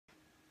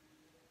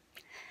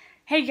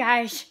Hey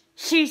guys,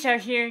 Caesar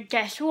here.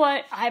 Guess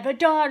what? I have a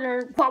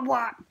daughter.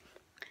 What?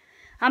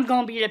 I'm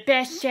gonna be the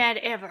best dad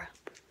ever.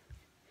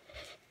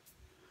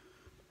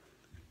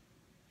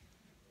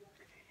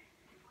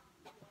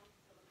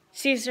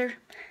 Caesar,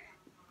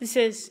 this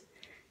is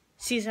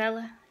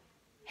Zella.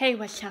 Hey,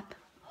 what's up?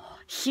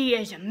 She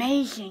is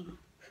amazing.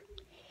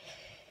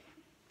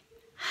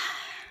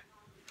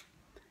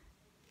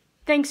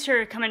 Thanks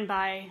for coming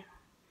by,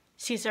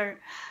 Caesar.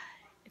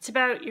 It's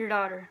about your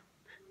daughter.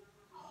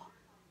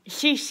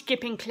 She's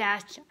skipping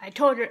class. I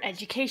told her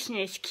education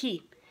is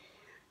key.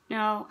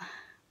 Now,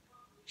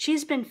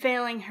 she's been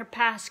failing her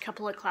past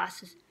couple of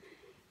classes.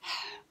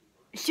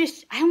 It's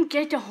just, I don't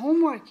get the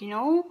homework, you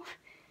know?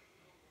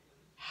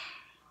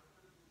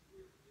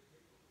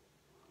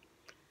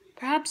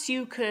 Perhaps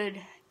you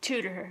could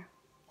tutor her.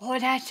 Oh,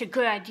 that's a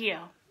good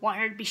idea. Want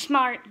her to be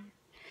smart,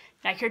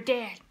 like her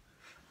dad.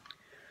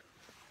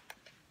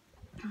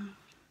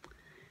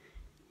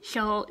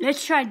 So,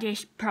 let's try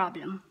this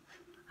problem.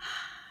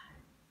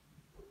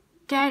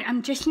 Dad,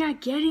 I'm just not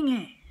getting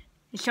it.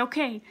 It's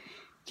okay.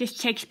 Just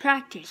takes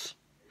practice.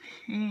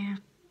 Yeah.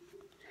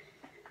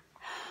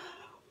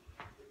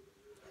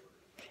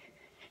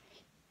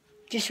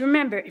 Just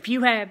remember, if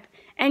you have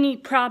any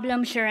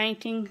problems or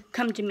anything,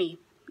 come to me.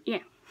 Yeah.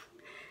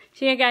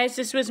 So yeah, guys,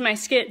 this was my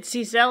skit.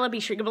 See Zella.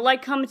 Be sure to give a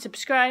like, comment,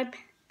 subscribe,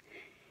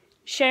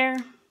 share.